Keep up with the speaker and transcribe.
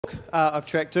Of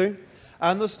track 2.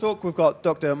 In this talk, we've got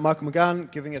Dr. Michael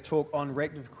McGahan giving a talk on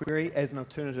Reactive Query as an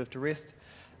alternative to REST.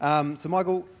 So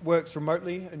Michael works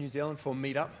remotely in New Zealand for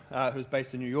Meetup, who's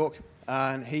based in New York,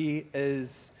 and he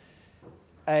is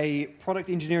a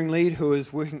product engineering lead who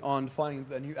is working on finding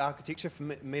the new architecture for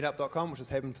Meetup.com, which has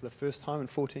happened for the first time in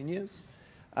 14 years.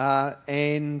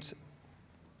 And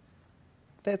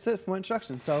that's it for my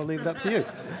introduction, so I'll leave it up to you.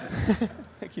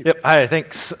 Thank you. Yep, hi,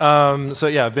 thanks.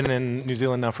 I've been in New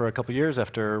Zealand now for a couple of years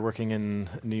after working in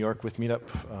New York with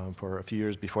Meetup for a few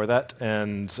years before that.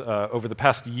 And over the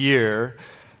past year,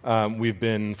 we've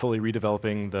been fully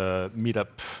redeveloping the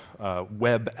Meetup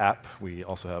web app. We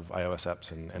also have iOS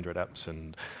apps and Android apps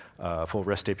and full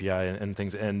REST API and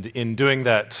things. And in doing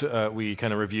that, we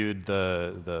kind of reviewed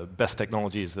the best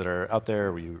technologies that are out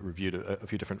there. We reviewed a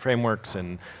few different frameworks,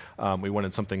 and we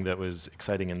wanted something that was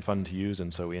exciting and fun to use.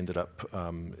 And so we ended up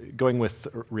going with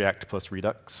React plus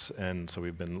Redux. And so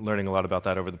we've been learning a lot about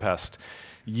that over the past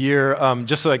year.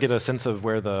 Just so I get a sense of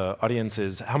where the audience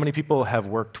is, how many people have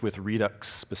worked with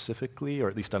Redux specifically, or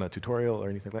at least done a tutorial or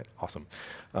anything like that? Awesome.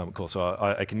 Cool.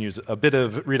 So I can use a bit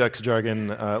of Redux jargon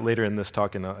later in this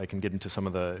talk, and I can get into some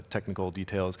of the technical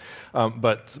details.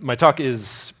 But my talk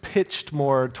is pitched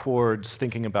more towards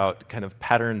thinking about kind of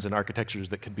patterns and architectures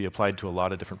that could be applied to a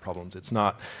lot of different problems. It's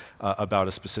not about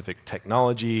a specific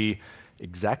technology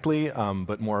exactly,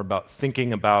 but more about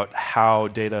thinking about how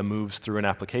data moves through an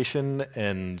application,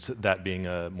 and that being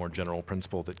a more general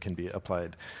principle that can be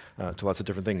applied to lots of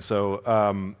different things. So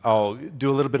I'll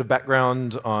do a little bit of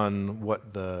background on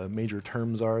what the major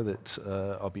terms are that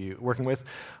I'll be working with,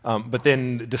 but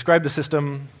then describe the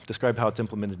system, describe how it's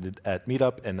implemented at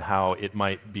Meetup, and how it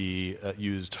might be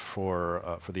used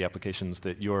for the applications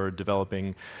that you're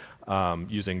developing.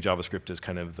 Using JavaScript as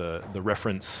kind of the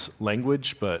reference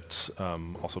language, but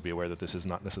also be aware that this is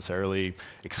not necessarily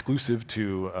exclusive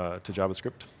to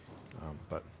JavaScript.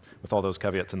 But with all those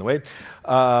caveats in the way.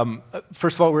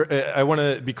 First of all, I want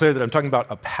to be clear that I'm talking about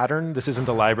a pattern. This isn't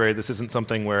a library. This isn't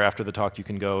something where after the talk you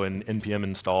can go and npm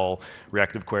install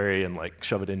Reactive Query and like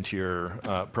shove it into your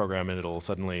program and it'll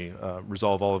suddenly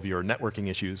resolve all of your networking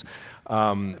issues.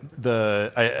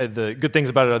 The good things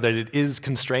about it are that it is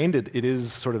constrained. It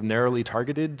is sort of narrowly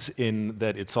targeted in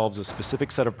that it solves a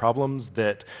specific set of problems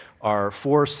that are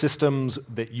for systems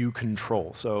that you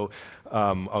control. So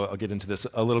I'll get into this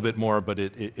a little bit more, but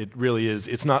it really is,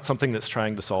 it's not something that's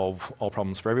trying to solve all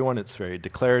problems for everyone. It's very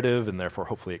declarative and therefore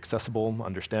hopefully accessible,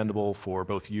 understandable for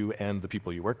both you and the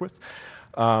people you work with.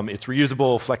 It's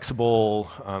reusable, flexible.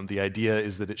 The idea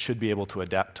is that it should be able to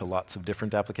adapt to lots of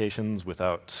different applications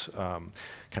without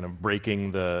kind of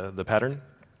breaking the pattern.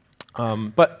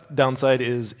 But downside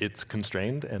is it's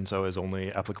constrained, and so is only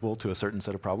applicable to a certain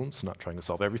set of problems, not trying to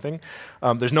solve everything.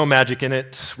 There's no magic in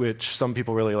it, which some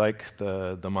people really like.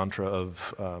 The mantra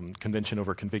of convention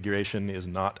over configuration is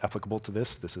not applicable to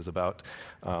this. This is about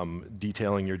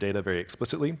detailing your data very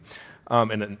explicitly.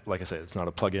 And then, like I said, it's not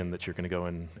a plugin that you're going to go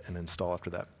and install after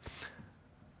that.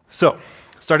 So,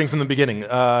 starting from the beginning,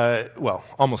 well,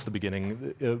 almost the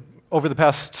beginning. Over the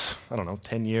past, I don't know,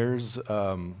 10 years,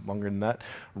 longer than that,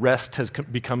 REST has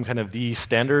become kind of the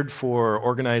standard for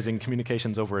organizing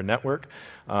communications over a network.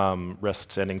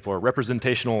 REST standing for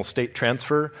Representational State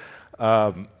Transfer.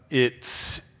 To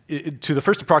the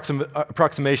first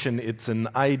approximation, it's an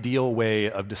ideal way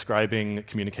of describing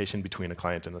communication between a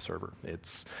client and a server.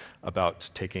 It's about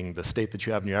taking the state that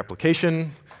you have in your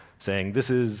application, saying this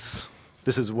is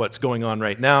what's going on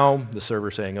right now, the server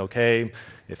saying, okay,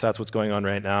 if that's what's going on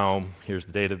right now, here's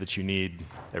the data that you need.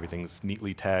 Everything's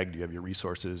neatly tagged. You have your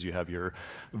resources. You have your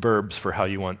verbs for how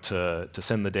you want to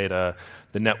send the data.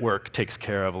 The network takes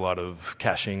care of a lot of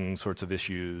caching sorts of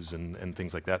issues and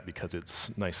things like that because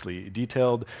it's nicely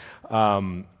detailed.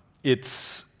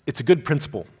 It's a good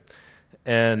principle.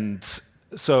 And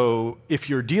so if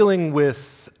you're dealing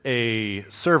with a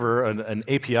server, an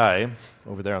API,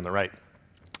 over there on the right,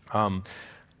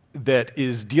 that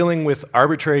is dealing with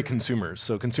arbitrary consumers,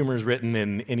 so consumers written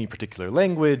in any particular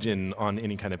language and on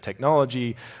any kind of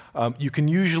technology, you can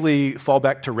usually fall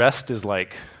back to REST as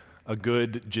like a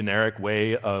good generic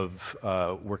way of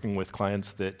working with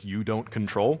clients that you don't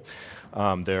control.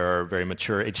 There are very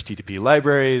mature HTTP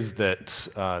libraries that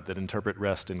interpret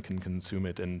REST and can consume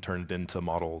it and turn it into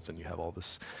models, and you have all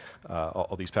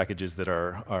these packages that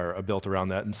are built around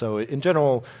that. And so in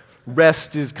general,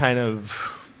 REST is kind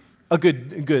of a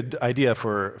good idea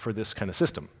for this kind of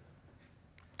system.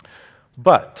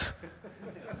 But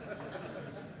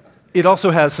It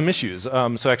also has some issues.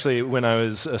 So actually, when I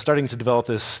was starting to develop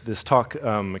this talk,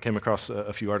 I came across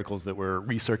a few articles that were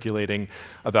recirculating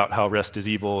about how REST is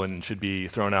evil and should be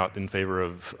thrown out in favor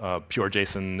of pure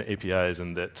JSON APIs,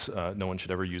 and that no one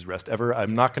should ever use REST ever.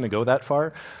 I'm not going to go that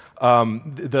far.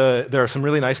 There are some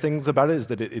really nice things about it, is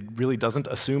that it really doesn't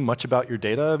assume much about your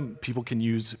data. People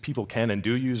can and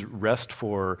do use REST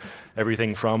for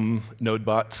everything from node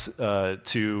bots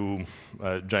to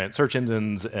giant search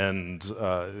engines, and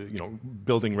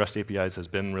building REST APIs has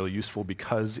been really useful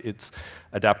because it's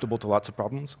adaptable to lots of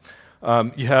problems.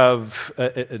 You have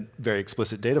a very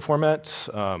explicit data format.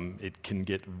 It can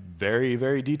get very,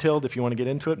 very detailed if you want to get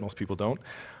into it. Most people don't.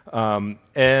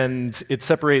 And it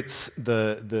separates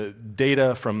the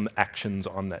data from actions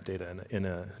on that data in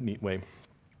a neat way.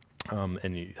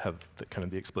 And you have kind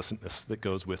of the explicitness that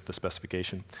goes with the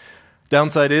specification.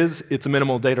 Downside is it's a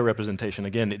minimal data representation.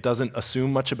 Again, it doesn't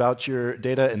assume much about your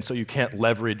data, and so you can't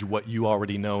leverage what you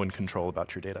already know and control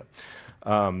about your data.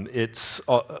 It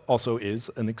also is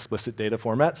an explicit data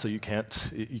format, so you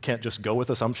can't just go with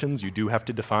assumptions. You do have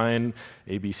to define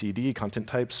A, B, C, D, content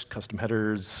types, custom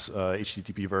headers,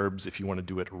 HTTP verbs if you want to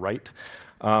do it right.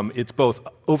 It's both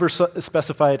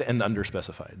over-specified and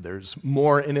under-specified. There's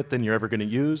more in it than you're ever going to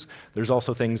use. There's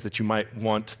also things that you might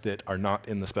want that are not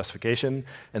in the specification,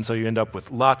 and so you end up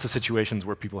with lots of situations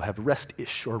where people have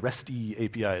REST-ish or REST-y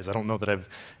APIs. I don't know that I've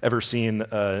ever seen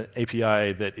an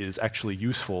API that is actually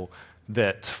useful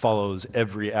that follows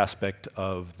every aspect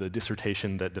of the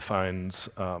dissertation that defines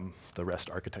the REST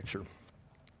architecture.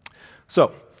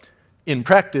 So, in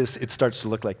practice, it starts to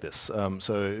look like this.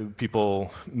 So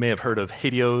people may have heard of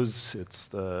Helios. It's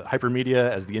the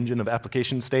hypermedia as the engine of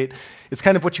application state. It's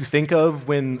kind of what you think of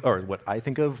what I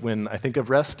think of when I think of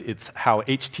REST. It's how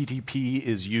HTTP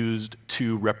is used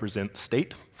to represent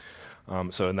state.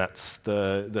 And that's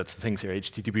the things here: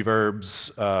 HTTP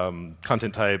verbs,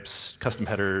 content types, custom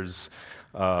headers.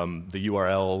 The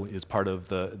URL is part of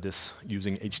this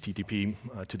using HTTP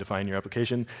to define your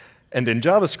application. And in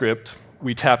JavaScript,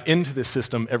 we tap into this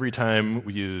system every time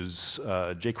we use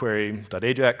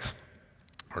jQuery.ajax,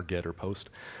 or get or post.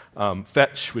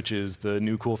 Fetch, which is the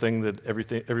new cool thing that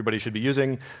everybody should be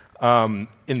using.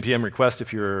 NPM request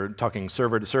if you're talking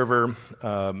server to server,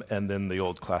 and then the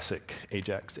old classic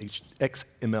Ajax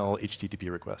XML HTTP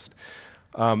request.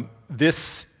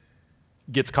 This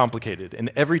gets complicated, and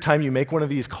every time you make one of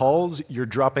these calls, you're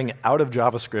dropping out of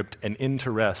JavaScript and into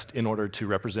REST in order to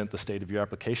represent the state of your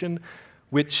application,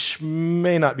 which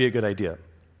may not be a good idea.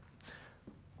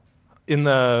 In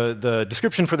the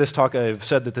description for this talk, I've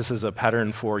said that this is a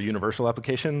pattern for universal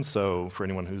applications. So for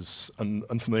anyone who's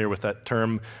unfamiliar with that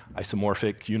term,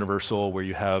 isomorphic, universal, where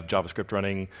you have JavaScript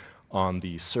running on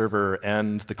the server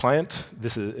and the client.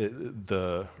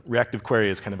 The reactive query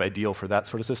is kind of ideal for that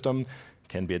sort of system.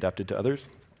 Can be adapted to others.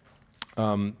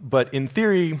 But in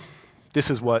theory, this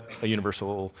is what a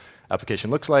universal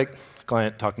application looks like.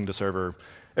 Client talking to server,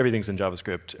 everything's in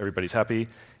JavaScript, everybody's happy.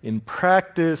 In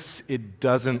practice, it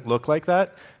doesn't look like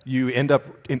that. You end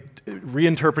up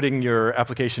reinterpreting your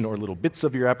application or little bits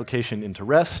of your application into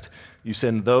REST. You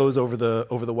send those over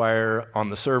the wire on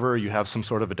the server. You have some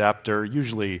sort of adapter,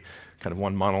 usually kind of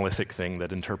one monolithic thing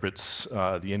that interprets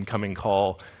the incoming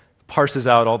call, parses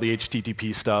out all the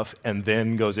HTTP stuff, and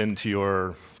then goes into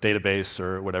your database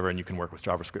or whatever, and you can work with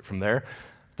JavaScript from there.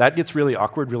 That gets really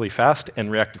awkward really fast,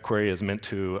 and Reactive Query is meant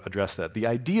to address that. The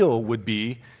ideal would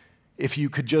be if you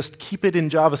could just keep it in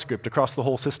JavaScript across the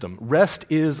whole system. REST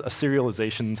is a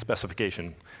serialization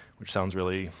specification, which sounds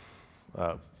really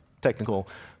technical,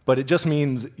 but it just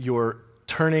means you're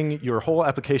turning your whole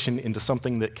application into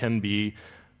something that can be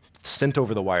sent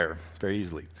over the wire very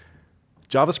easily.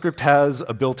 JavaScript has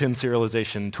a built-in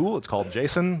serialization tool. It's called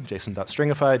JSON,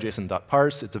 JSON.stringify,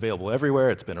 JSON.parse. It's available everywhere.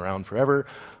 It's been around forever.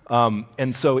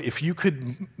 And so if you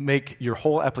could make your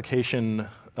whole application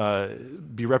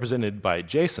be represented by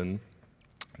JSON,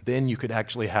 then you could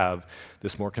actually have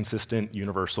this more consistent,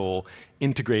 universal,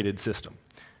 integrated system.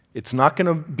 It's not going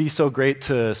to be so great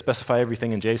to specify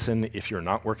everything in JSON if you're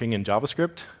not working in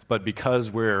JavaScript, but because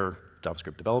we're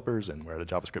JavaScript developers and we're at a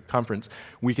JavaScript conference,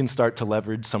 we can start to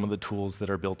leverage some of the tools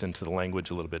that are built into the language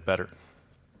a little bit better.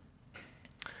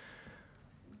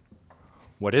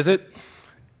 What is it?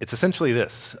 It's essentially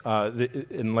this.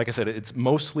 And like I said, it's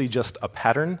mostly just a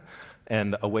pattern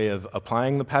and a way of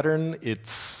applying the pattern.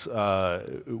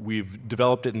 We've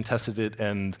developed it and tested it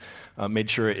and made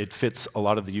sure it fits all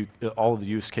of the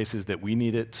use cases that we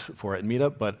need it for at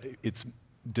Meetup, but it's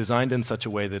designed in such a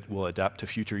way that will adapt to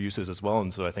future uses as well,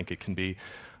 and so I think it can be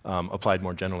applied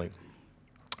more generally.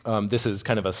 This is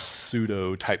kind of a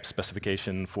pseudo-type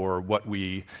specification for what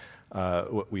we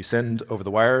what we send over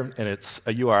the wire, and it's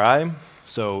a URI.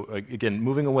 So again,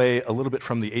 moving away a little bit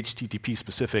from the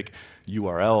HTTP-specific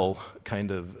URL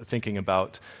kind of thinking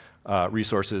about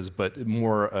resources, but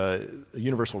more a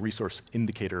universal resource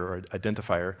indicator or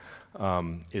identifier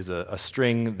is a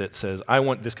string that says, I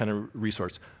want this kind of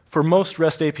resource. For most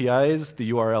REST APIs,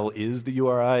 the URL is the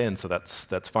URI, and so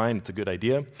that's fine. It's a good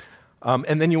idea.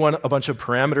 And then you want a bunch of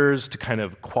parameters to kind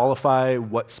of qualify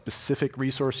what specific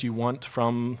resource you want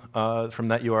from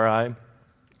that URI.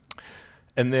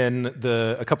 And then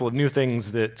a couple of new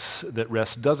things that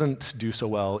REST doesn't do so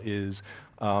well is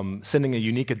sending a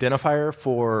unique identifier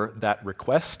for that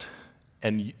request,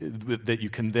 and that you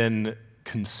can then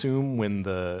consume when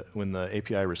the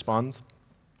API responds.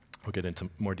 We'll get into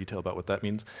more detail about what that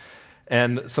means.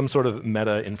 And some sort of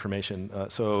meta information.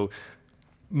 So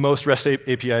most REST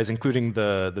APIs, including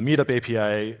the Meetup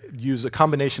API, use a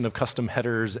combination of custom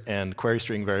headers and query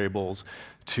string variables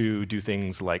to do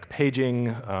things like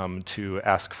paging, to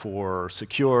ask for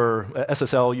secure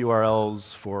SSL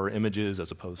URLs for images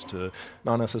as opposed to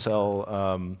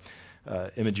non-SSL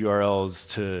image URLs,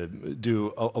 to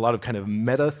do a lot of kind of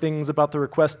meta things about the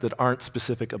request that aren't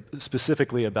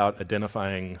specifically about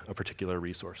identifying a particular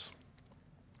resource,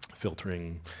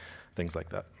 filtering, things like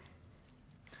that.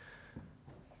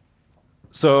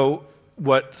 So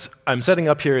what I'm setting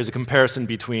up here is a comparison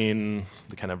between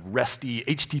the kind of RESty,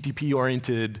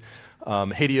 HTTP-oriented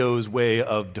Helios way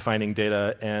of defining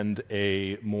data and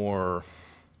a more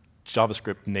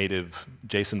JavaScript native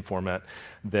JSON format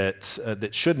that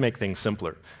should make things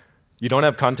simpler. You don't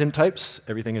have content types.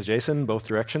 Everything is JSON, both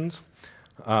directions.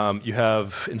 You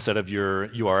have, instead of your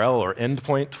URL or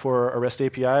endpoint for a REST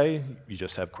API, you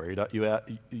just have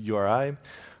query.uri.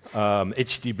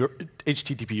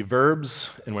 HTTP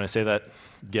verbs, and when I say that,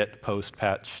 get, post,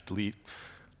 patch, delete,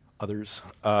 others.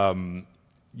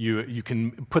 You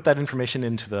can put that information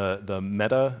into the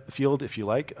meta field if you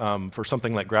like. For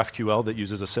something like GraphQL that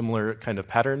uses a similar kind of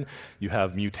pattern, you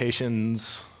have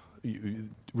mutations,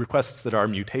 requests that are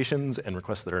mutations and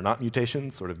requests that are not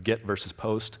mutations, sort of get versus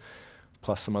post,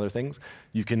 plus some other things.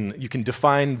 You can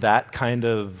define that kind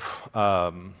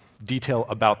of detail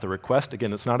about the request.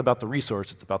 Again, it's not about the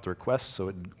resource, it's about the request, so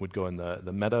it would go in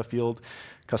the meta field.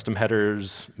 Custom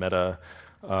headers, meta.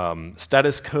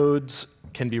 Status codes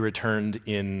can be returned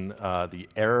in the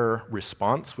error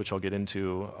response, which I'll get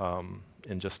into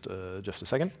in just a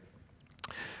second.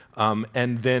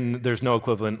 And then there's no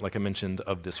equivalent, like I mentioned,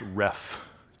 of this ref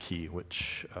key,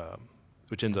 which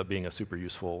ends up being a super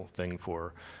useful thing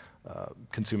for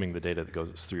consuming the data that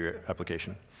goes through your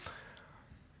application.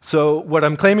 So what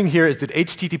I'm claiming here is that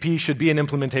HTTP should be an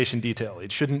implementation detail.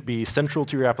 It shouldn't be central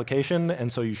to your application,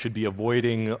 and so you should be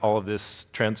avoiding all of this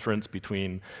transference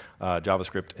between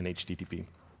JavaScript and HTTP.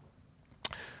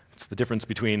 It's the difference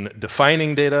between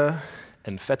defining data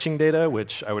and fetching data,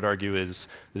 which I would argue is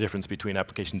the difference between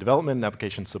application development and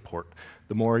application support.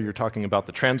 The more you're talking about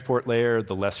the transport layer,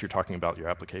 the less you're talking about your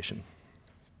application.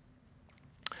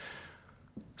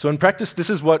 So in practice,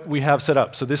 this is what we have set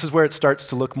up. So this is where it starts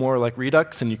to look more like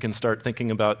Redux, and you can start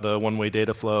thinking about the one-way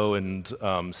data flow and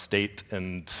state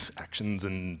and actions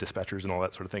and dispatchers and all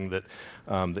that sort of thing that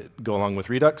go along with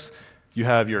Redux. You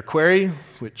have your query,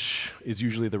 which is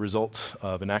usually the result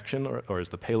of an action or is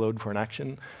the payload for an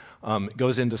action. It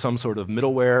goes into some sort of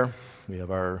middleware. We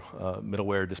have our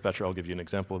middleware dispatcher. I'll give you an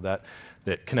example of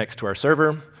that connects to our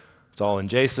server. It's all in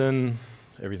JSON.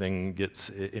 Everything gets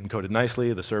encoded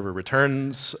nicely. The server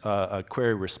returns a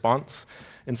query response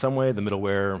in some way. The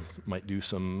middleware might do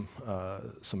some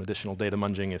additional data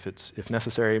munging if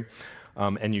necessary.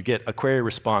 And you get a query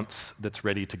response that's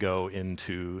ready to go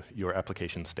into your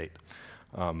application state.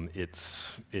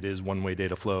 It is one-way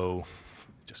data flow.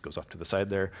 It just goes off to the side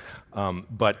there.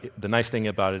 But the nice thing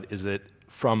about it is that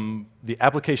from the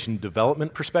application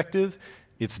development perspective,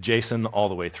 it's JSON all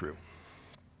the way through.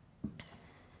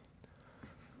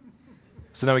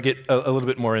 So now we get a little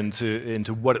bit more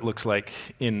into what it looks like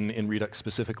in Redux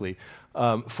specifically.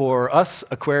 For us,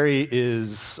 a query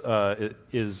is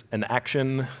an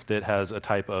action that has a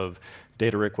type of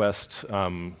data request.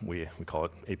 We call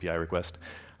it API request.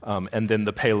 And then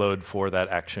the payload for that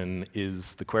action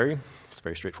is the query. It's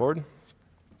very straightforward.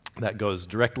 That goes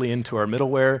directly into our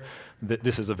middleware.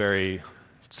 This is a very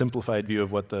simplified view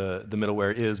of what the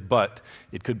middleware is, but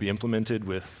it could be implemented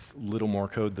with little more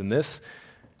code than this.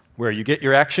 Where you get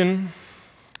your action,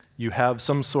 you have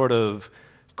some sort of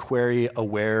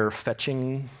query-aware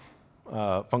fetching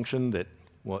function that,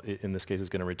 well, in this case, is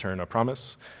going to return a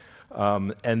promise.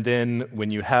 And then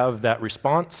when you have that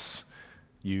response,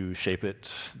 you shape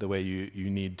it the way you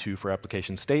need to for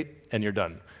application state, and you're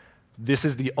done. This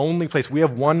is the only place. We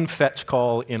have one fetch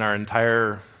call in our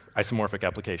entire isomorphic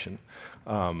application,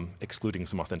 excluding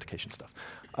some authentication stuff.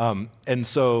 And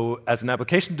so as an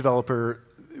application developer,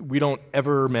 we don't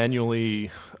ever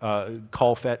manually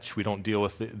call fetch. We don't deal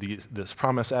with this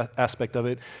promise aspect of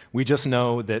it. We just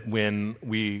know that when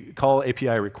we call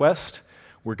API request,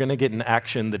 we're going to get an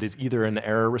action that is either an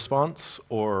error response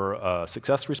or a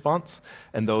success response.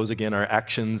 And those, again, are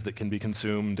actions that can be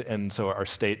consumed. And so our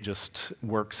state just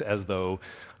works as though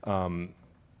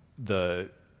the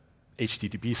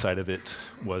HTTP side of it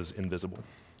was invisible.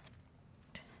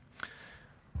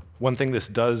 One thing this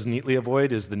does neatly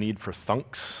avoid is the need for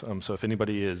thunks. So if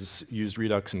anybody has used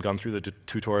Redux and gone through the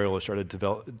tutorial or started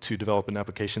to develop an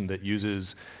application that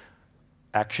uses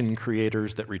action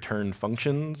creators that return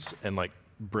functions and like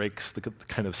breaks the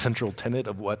kind of central tenet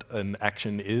of what an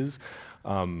action is,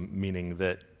 meaning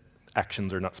that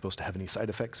actions are not supposed to have any side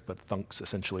effects, but thunks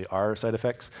essentially are side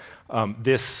effects.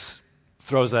 This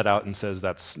throws that out and says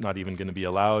that's not even going to be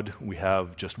allowed. We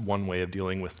have just one way of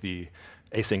dealing with the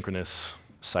asynchronous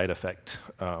side effect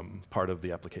part of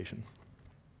the application.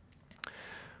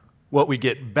 What we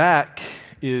get back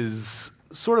is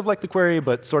sort of like the query,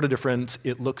 but sort of different.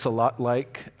 It looks a lot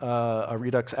like a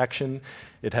Redux action.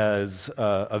 It has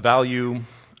a value,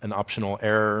 an optional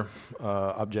error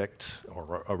object,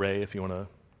 or array if you want to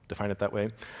define it that way.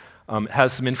 It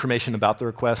has some information about the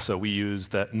request, so we use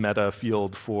that meta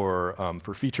field for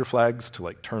feature flags to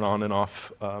like turn on and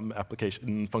off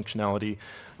application functionality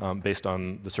based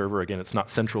on the server. Again, it's not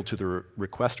central to the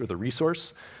request or the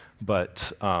resource,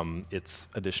 but it's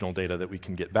additional data that we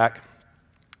can get back.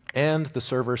 And the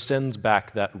server sends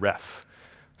back that ref.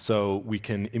 So we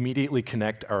can immediately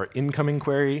connect our incoming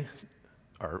query,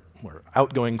 our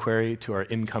outgoing query, to our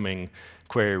incoming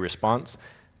query response.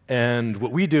 And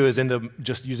what we do is end up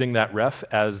just using that ref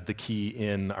as the key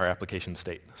in our application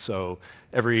state. So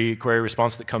every query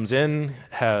response that comes in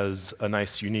has a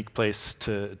nice unique place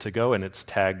to go, and it's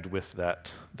tagged with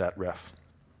that ref.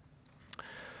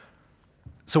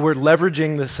 So we're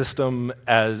leveraging the system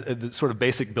as the sort of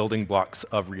basic building blocks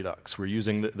of Redux. We're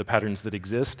using the patterns that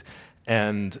exist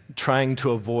and trying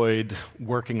to avoid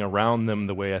working around them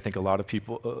the way I think a lot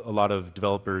of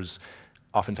developers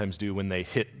oftentimes do when they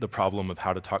hit the problem of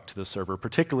how to talk to the server,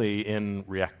 particularly in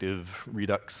reactive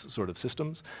Redux sort of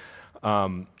systems.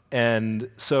 And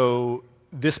so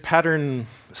this pattern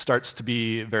starts to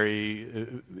be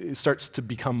it starts to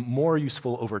become more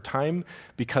useful over time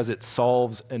because it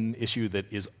solves an issue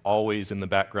that is always in the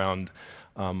background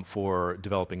for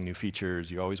developing new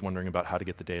features. You're always wondering about how to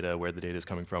get the data, where the data is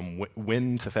coming from,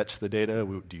 when to fetch the data.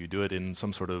 Do you do it in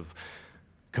some sort of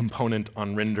component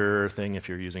on render thing if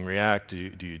you're using React?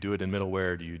 Do you do it in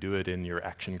middleware? Do you do it in your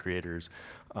action creators?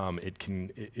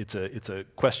 It's a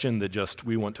question that just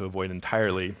we want to avoid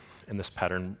entirely, and this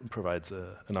pattern provides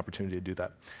an opportunity to do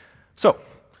that. So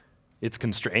it's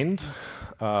constrained,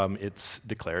 it's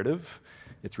declarative,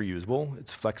 it's reusable,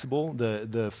 it's flexible.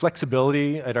 The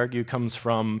flexibility, I'd argue, comes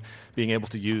from being able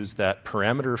to use that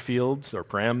parameter fields or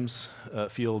params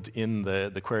field in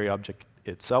the query object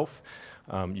itself.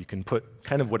 You can put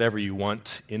kind of whatever you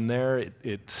want in there.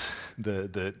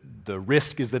 The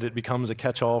risk is that it becomes a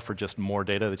catch-all for just more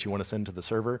data that you want to send to the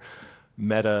server.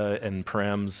 Meta and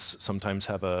params sometimes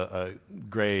have a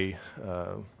gray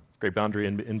boundary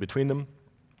in between them.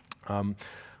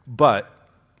 But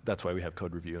that's why we have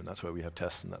code review, and that's why we have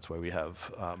tests, and that's why we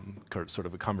have sort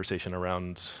of a conversation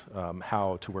around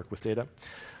how to work with data.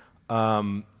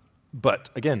 But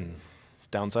again,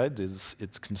 downside is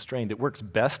it's constrained. It works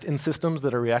best in systems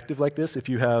that are reactive like this. If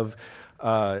you're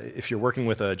working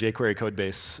with a jQuery code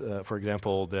base, for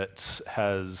example, that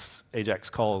has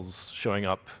AJAX calls showing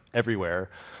up everywhere,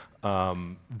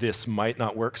 this might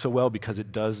not work so well because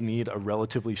it does need a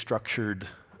relatively structured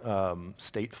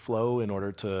state flow in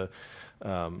order to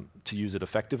use it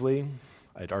effectively.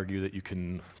 I'd argue that you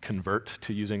can convert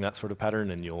to using that sort of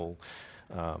pattern, and you'll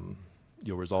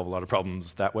resolve a lot of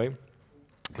problems that way.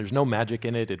 There's no magic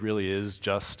in it. It really is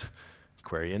just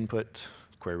query input,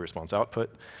 query response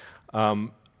output.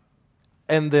 And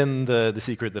then the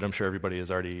secret that I'm sure everybody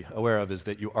is already aware of is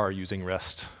that you are using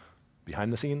REST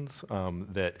behind the scenes,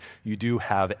 that you do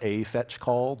have a fetch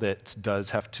call that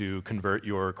does have to convert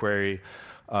your query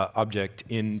object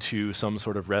into some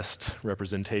sort of REST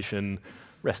representation,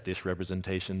 REST-ish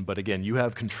representation. But again, you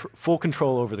have full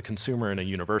control over the consumer in a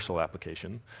universal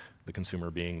application, the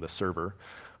consumer being the server.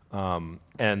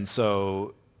 And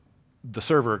so the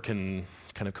server can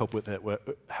kind of cope with it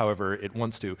however it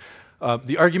wants to.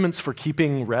 The arguments for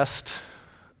keeping REST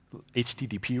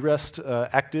HTTP REST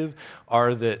active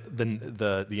are that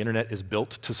the internet is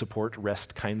built to support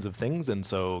REST kinds of things, and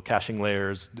so caching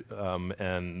layers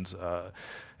and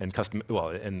custom,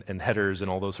 and headers and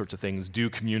all those sorts of things do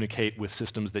communicate with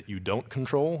systems that you don't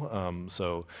control.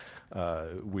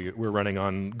 We're running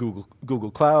on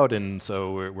Google Cloud, and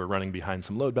so we're running behind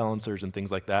some load balancers and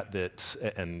things like that,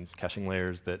 and caching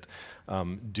layers that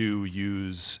do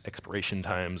use expiration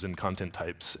times and content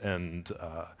types and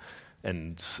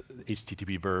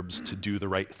HTTP verbs to do the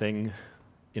right thing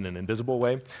in an invisible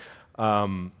way.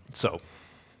 So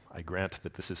I grant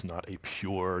that this is not a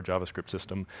pure JavaScript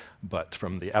system, but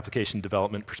from the application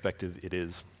development perspective, it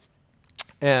is.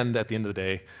 And at the end of the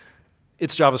day,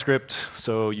 it's JavaScript,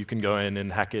 so you can go in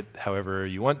and hack it however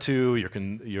you want to.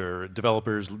 Your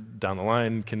developers down the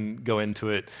line can go into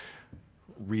it,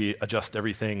 readjust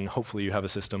everything. Hopefully you have a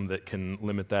system that can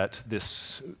limit that.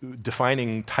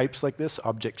 Defining types like this,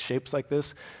 object shapes like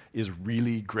this, is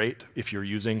really great if you're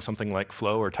using something like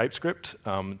Flow or TypeScript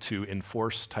to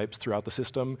enforce types throughout the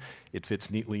system. It fits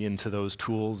neatly into those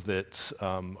tools that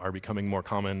are becoming more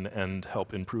common and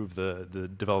help improve the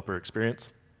developer experience.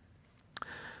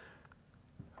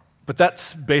 But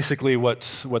that's basically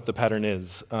what the pattern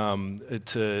is.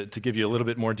 To give you a little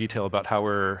bit more detail about how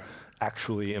we're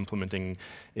actually implementing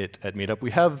it at Meetup,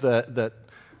 we have that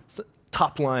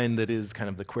top line that is kind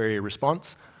of the query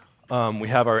response. We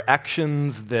have our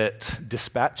actions that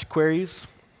dispatch queries.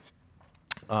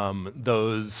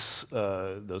 Those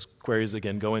queries,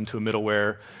 again, go into a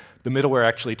middleware. The middleware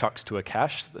actually talks to a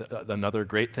cache. Another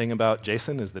great thing about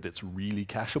JSON is that it's really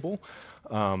cacheable.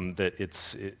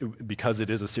 Because it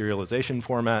is a serialization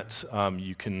format,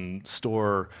 you can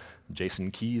store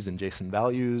JSON keys and JSON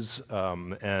values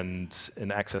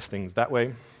and access things that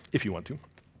way if you want to.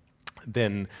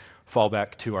 Then fall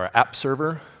back to our app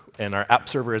server. And our app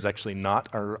server is actually not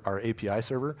our API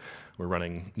server. We're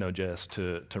running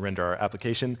Node.js to render our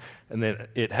application. And then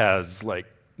it has like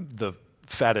the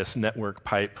fattest network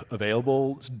pipe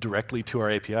available directly to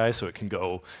our API, so it can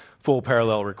go full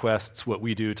parallel requests. What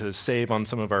we do to save on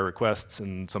some of our requests,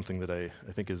 and something that I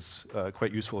think is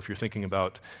quite useful if you're thinking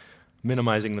about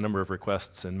minimizing the number of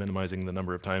requests and minimizing the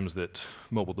number of times that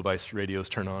mobile device radios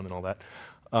turn on and all that,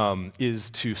 is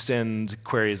to send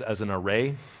queries as an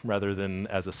array rather than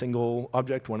as a single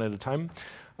object, one at a time.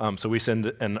 So we send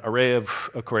an array of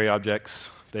query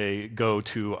objects. They go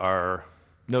to our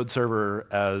Node server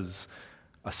as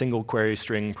a single query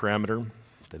string parameter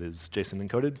that is JSON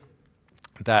encoded.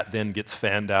 That then gets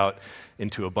fanned out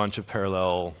into a bunch of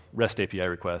parallel REST API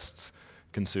requests,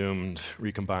 consumed,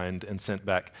 recombined, and sent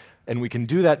back. And we can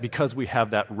do that because we have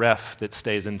that ref that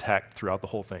stays intact throughout the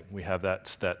whole thing. We have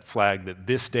that flag that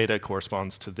this data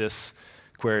corresponds to this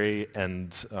query,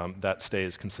 and that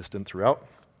stays consistent throughout.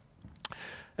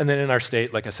 And then in our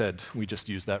state, like I said, we just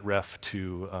use that ref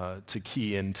to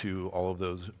key into all of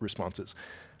those responses.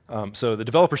 So the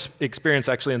developer experience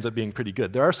actually ends up being pretty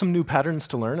good. There are some new patterns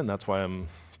to learn, and that's why I'm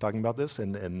talking about this.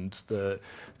 And the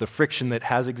friction that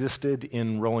has existed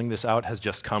in rolling this out has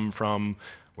just come from,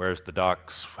 where's the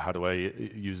docs? How do I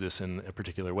use this in a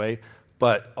particular way?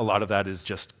 But a lot of that is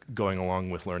just going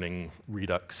along with learning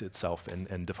Redux itself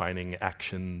and defining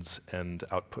actions and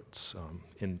outputs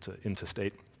into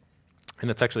state.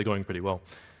 And it's actually going pretty well.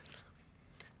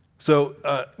 So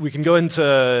we can go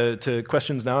into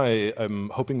questions now. I'm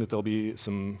hoping that there'll be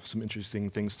some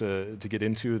interesting things to get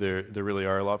into. There really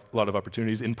are a lot of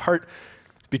opportunities, in part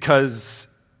because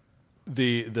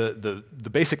the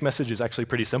basic message is actually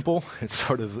pretty simple. It's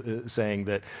sort of saying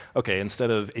that, okay, instead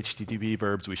of HTTP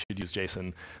verbs, we should use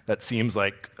JSON. That seems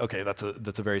like, okay, that's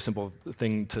a very simple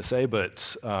thing to say,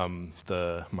 but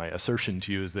my assertion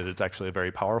to you is that it's actually a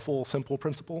very powerful, simple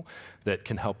principle that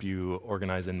can help you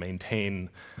organize and maintain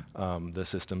the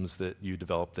systems that you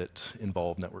develop that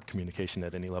involve network communication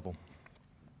at any level.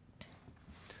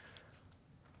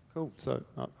 Cool. So.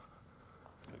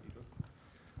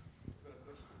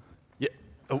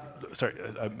 Oh, sorry.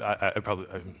 I probably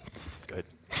go ahead.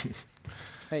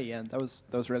 Hey, yeah, that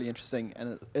was really interesting,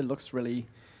 and it looks really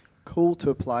cool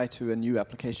to apply to a new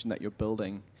application that you're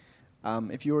building.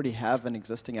 If you already have an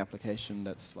existing application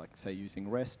that's like, say, using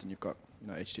REST, and you've got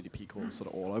HTTP calls sort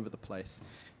of all over the place,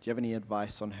 do you have any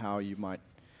advice on how you might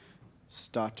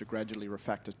start to gradually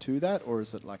refactor to that, or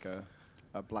is it like a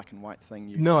black and white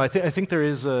thing? No, I think there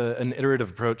is an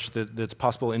iterative approach that's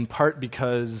possible, in part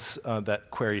because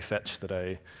that query fetch that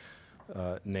I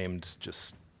named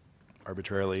just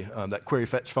arbitrarily, that query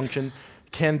fetch function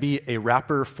can be a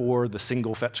wrapper for the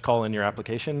single fetch call in your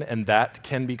application, and that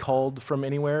can be called from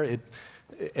anywhere.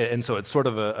 And so it's sort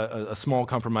of a small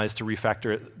compromise to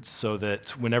refactor it so that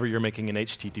whenever you're making an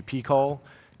HTTP call,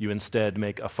 You instead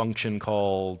make a function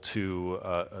call to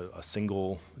a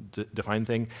single defined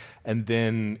thing, and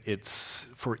then it's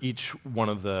for each one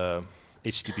of the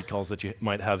HTTP calls that you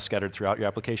might have scattered throughout your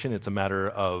application, it's a matter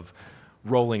of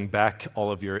rolling back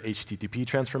all of your HTTP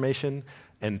transformation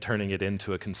and turning it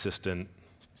into a consistent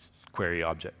query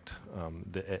object.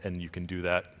 And you can do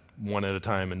that one at a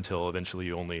time until eventually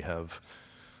you only have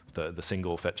the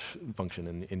single fetch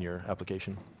function in your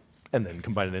application. And then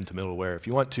combine it into middleware if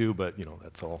you want to, but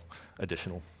that's all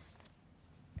additional.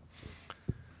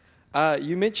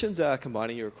 You mentioned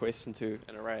combining your requests into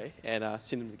an array and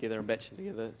sending them together and batching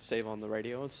together, save on the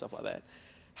radio and stuff like that.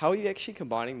 How are you actually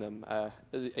combining them? Are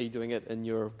you doing it in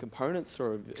your components,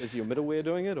 or is your middleware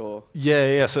doing it, or?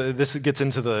 Yeah. So this gets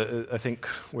into I think,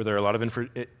 where there are a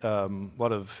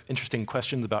lot of interesting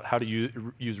questions about how to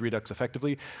use Redux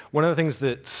effectively. One of the things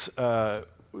that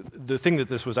the thing that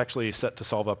this was actually set to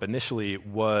solve up initially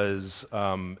was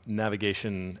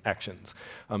navigation actions.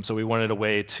 So we wanted a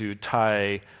way to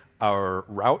tie our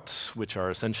routes, which are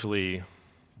essentially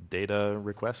data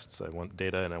requests. I want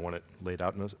data and I want it laid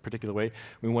out in a particular way.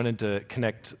 We wanted to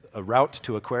connect a route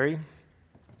to a query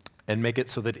and make it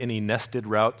so that any nested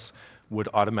routes would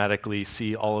automatically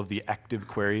see all of the active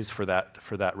queries for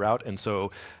that route. And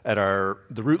so at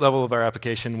the root level of our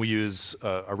application, we use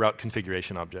a route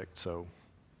configuration object. So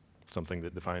something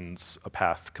that defines a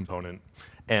path component,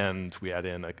 and we add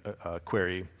in a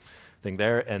query thing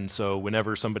there. And so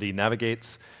whenever somebody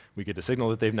navigates, we get a signal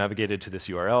that they've navigated to this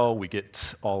URL, we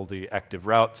get all the active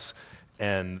routes,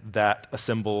 and that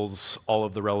assembles all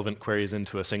of the relevant queries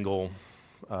into a single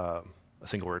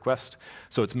request.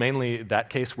 So it's mainly that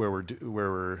case where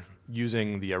we're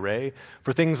using the array.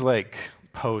 For things like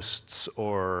posts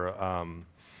or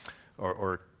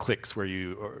clicks where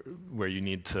you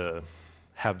need to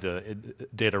have the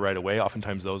data right away,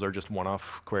 oftentimes those are just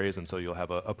one-off queries, and so you'll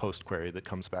have a post query that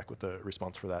comes back with a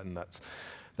response for that, and that's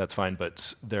fine.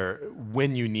 But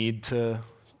when you need to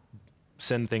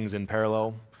send things in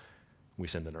parallel, we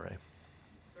send an array.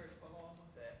 Sorry, to follow on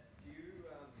with that, do you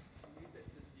use it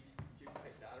to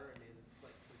duplicate data and then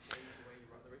sort of change the way you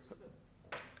run the rest of it?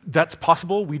 That's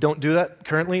possible. We don't do that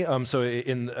currently. So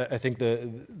I think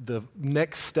the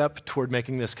next step toward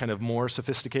making this kind of more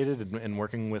sophisticated and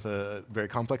working with a very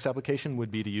complex application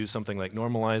would be to use something like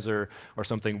Normalizer or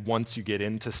something once you get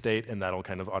into state, and that'll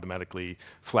kind of automatically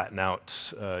flatten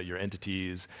out your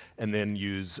entities, and then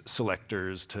use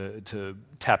selectors to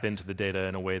tap into the data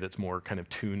in a way that's more kind of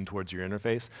tuned towards your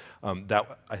interface.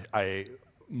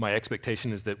 My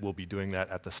expectation is that we'll be doing that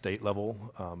at the state level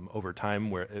over time,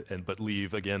 but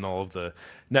leave, again, all of the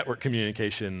network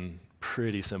communication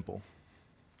pretty simple.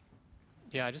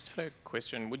 Yeah, I just had a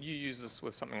question. Would you use this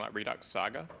with something like Redux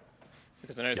Saga?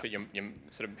 Because I noticed that you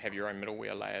sort of have your own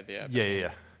middleware layer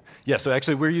there. Yeah, so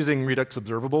actually we're using Redux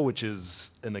Observable, which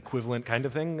is an equivalent kind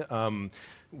of thing,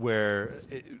 where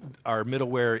our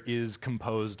middleware is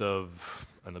composed of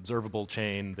an observable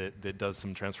chain that does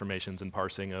some transformations and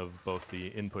parsing of both the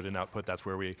input and output. That's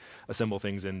where we assemble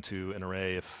things into an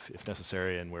array if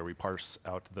necessary, and where we parse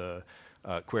out the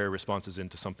query responses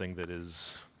into something that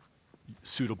is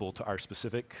suitable to our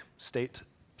specific state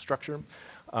structure.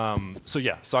 So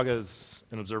yeah, Sagas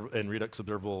and Redux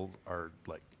Observable are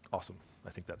like awesome. I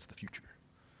think that's the future.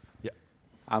 Yeah.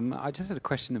 I just had a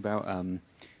question about,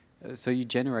 so you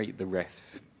generate the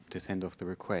refs to send off the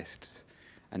requests,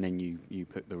 and then you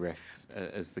put the ref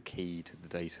as the key to the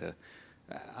data.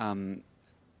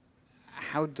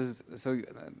 So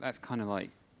that's kind of like,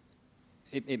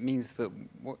 it means that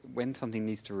when something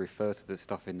needs to refer to the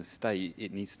stuff in the state,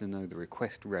 it needs to know the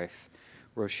request ref,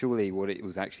 whereas surely what it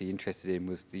was actually interested in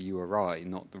was the URI,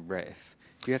 not the ref.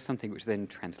 Do you have something which then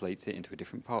translates it into a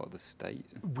different part of the state?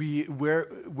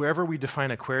 Wherever we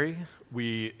define a query,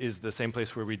 is the same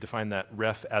place where we define that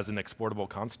ref as an exportable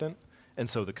constant. And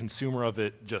so the consumer of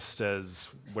it just says,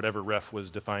 whatever ref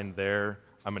was defined there,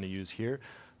 I'm going to use here.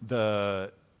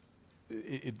 The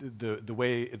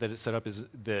way that it's set up is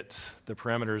that the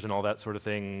parameters and all that sort of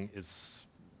thing is,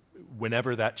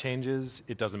 whenever that changes,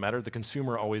 it doesn't matter. The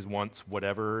consumer always wants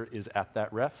whatever is at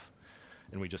that ref.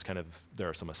 And we just there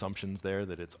are some assumptions there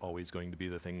that it's always going to be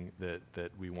the thing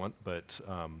that we want. But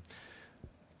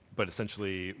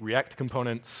essentially, React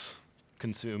components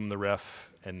consume the ref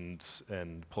and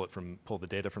pull the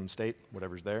data from state,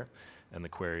 whatever's there, and the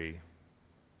query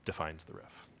defines the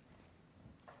ref.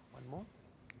 One more.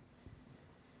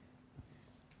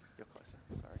 You're closer,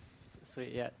 sorry.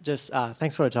 Sweet, yeah. Just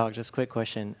thanks for the talk. Just quick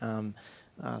question.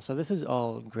 So this is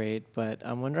all great, but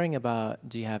I'm wondering about,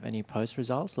 do you have any post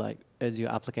results? Like, is your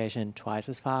application twice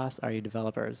as fast? Are your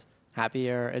developers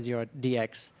happier? Is your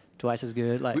DX twice as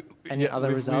good? Like any Yeah, other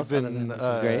we've results other than this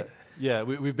is great? Yeah,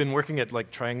 we've been working at like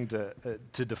trying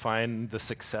to define the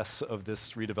success of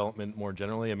this redevelopment more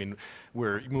generally. I mean,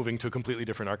 we're moving to a completely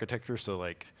different architecture, so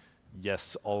like,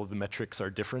 yes, all of the metrics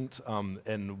are different.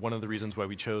 And one of the reasons why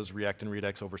we chose React and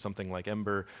Redux over something like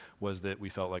Ember was that we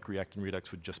felt like React and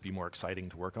Redux would just be more exciting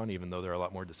to work on, even though there are a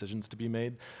lot more decisions to be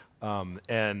made.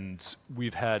 And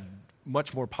we've had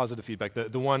much more positive feedback.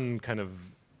 The one kind of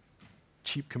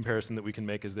cheap comparison that we can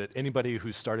make is that anybody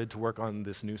who's started to work on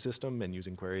this new system and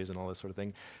using queries and all this sort of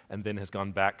thing, and then has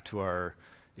gone back to our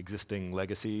existing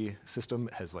legacy system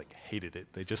has like hated it.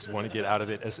 They just want to get out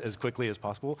of it as quickly as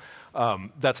possible.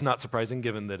 That's not surprising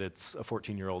given that it's a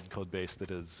 14-year-old code base that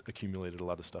has accumulated a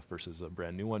lot of stuff versus a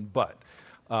brand new one. But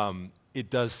it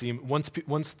does seem, once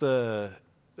the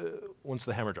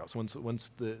hammer drops, once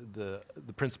the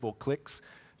principle clicks,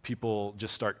 people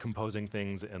just start composing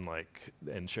things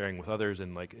and sharing with others,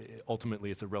 and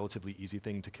ultimately it's a relatively easy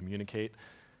thing to communicate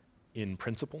in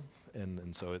principle,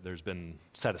 and so there's been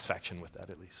satisfaction with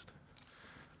that at least.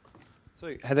 So,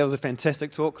 hey, that was a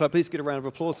fantastic talk. Could I please get a round of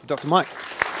applause for Dr. Mike?